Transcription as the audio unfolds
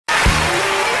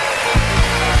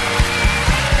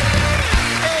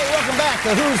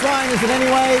back to Whose Line Is It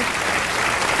Anyway?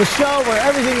 The show where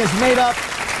everything is made up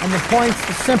and the points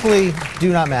simply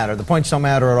do not matter. The points don't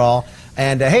matter at all.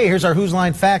 And hey, here's our Whose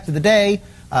Line fact of the day.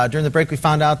 During the break, we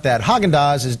found out that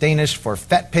Haagen-Dazs is Danish for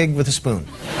fat pig with a spoon.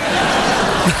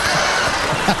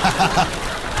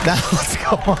 Now let's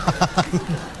go on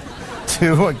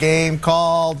to a game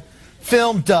called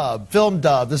Film Dub. Film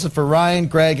Dub. This is for Ryan,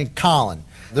 Greg, and Colin.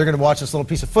 They're going to watch this little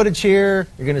piece of footage here.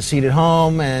 You're going to see it at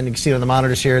home, and you can see it on the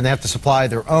monitors here, and they have to supply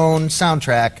their own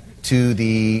soundtrack to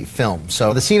the film.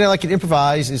 So the scene I like you to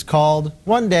improvise is called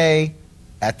One Day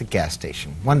at the Gas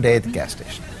Station. One Day at the Gas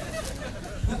Station.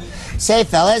 Say,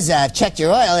 fellas, I've checked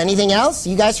your oil. Anything else?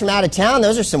 You guys from out of town?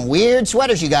 Those are some weird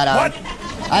sweaters you got on. What?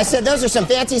 I said those are some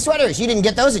fancy sweaters. You didn't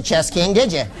get those at Chess King,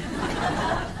 did you?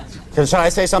 Shall I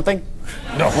say something?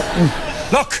 No.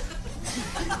 Look!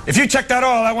 If you check that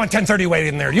oil, I want 1030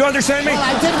 waiting there. You understand me? Well,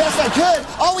 I did the best I could.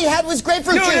 All we had was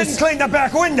grapefruit juice. You didn't clean the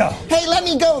back window. Hey, let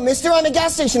me go, mister. I'm a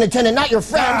gas station attendant, not your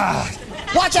friend.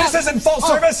 Watch out. This isn't full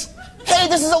service. Hey,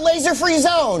 this is a laser-free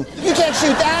zone. You can't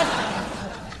shoot that.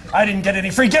 I didn't get any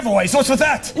free giveaways. What's with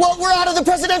that? Well, we're out of the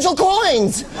presidential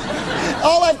coins.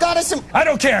 All I've got is some... I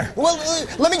don't care. Well,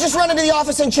 let me just run into the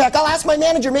office and check. I'll ask my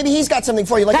manager. Maybe he's got something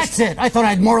for you. Like That's it. I thought I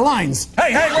had more lines.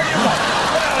 Hey, where do you go?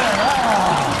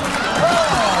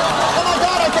 Oh, my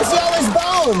God, I can see all his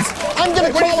bones. I'm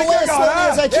going to crawl away as slowly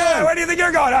as I can. Yeah, where do you think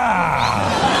you're going?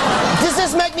 Does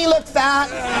this make me look fat?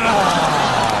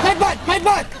 My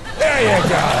butt. There you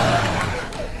go.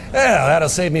 Yeah, that'll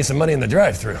save me some money in the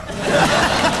drive-thru.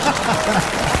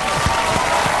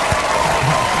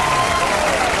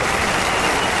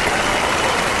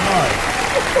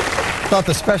 Thought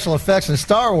the special effects in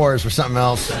Star Wars were something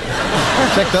else.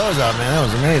 Check those out, man. That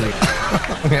was amazing.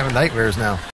 I'm having nightmares now.